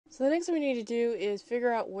So the next thing we need to do is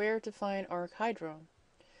figure out where to find ArcHydro.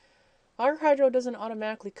 ArcHydro doesn't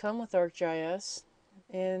automatically come with ArcGIS,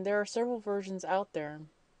 and there are several versions out there.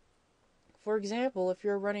 For example, if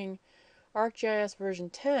you're running ArcGIS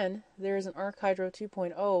version 10, there is an ArcHydro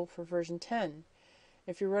 2.0 for version 10.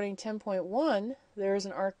 If you're running 10.1, there is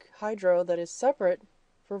an ArcHydro that is separate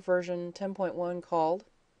for version 10.1 called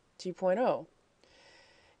 2.0.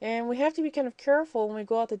 And we have to be kind of careful when we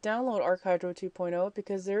go out to download ArcHydro 2.0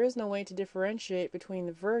 because there is no way to differentiate between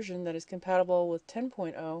the version that is compatible with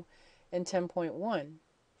 10.0 and 10.1.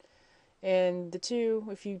 And the two,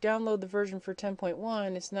 if you download the version for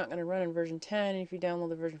 10.1, it's not going to run in version 10, and if you download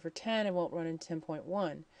the version for 10, it won't run in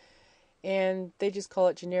 10.1. And they just call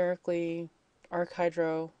it generically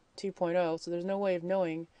ArcHydro 2.0, so there's no way of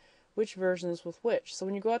knowing which version is with which. So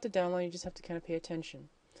when you go out to download, you just have to kind of pay attention.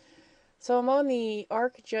 So I'm on the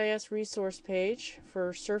ArcGIS resource page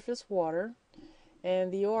for surface water,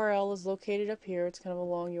 and the URL is located up here. It's kind of a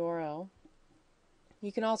long URL.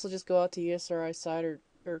 You can also just go out to USRI site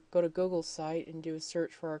or go to Google's site and do a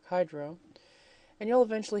search for ArcHydro, and you'll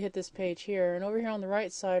eventually hit this page here. And over here on the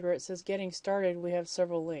right side where it says Getting Started, we have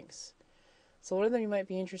several links. So one of them you might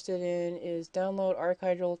be interested in is Download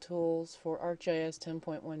ArcHydro Tools for ArcGIS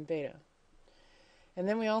 10.1 Beta. And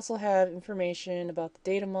then we also have information about the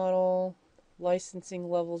data model, licensing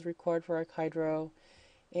levels required for ArcHydro,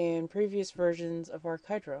 and previous versions of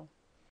ArcHydro.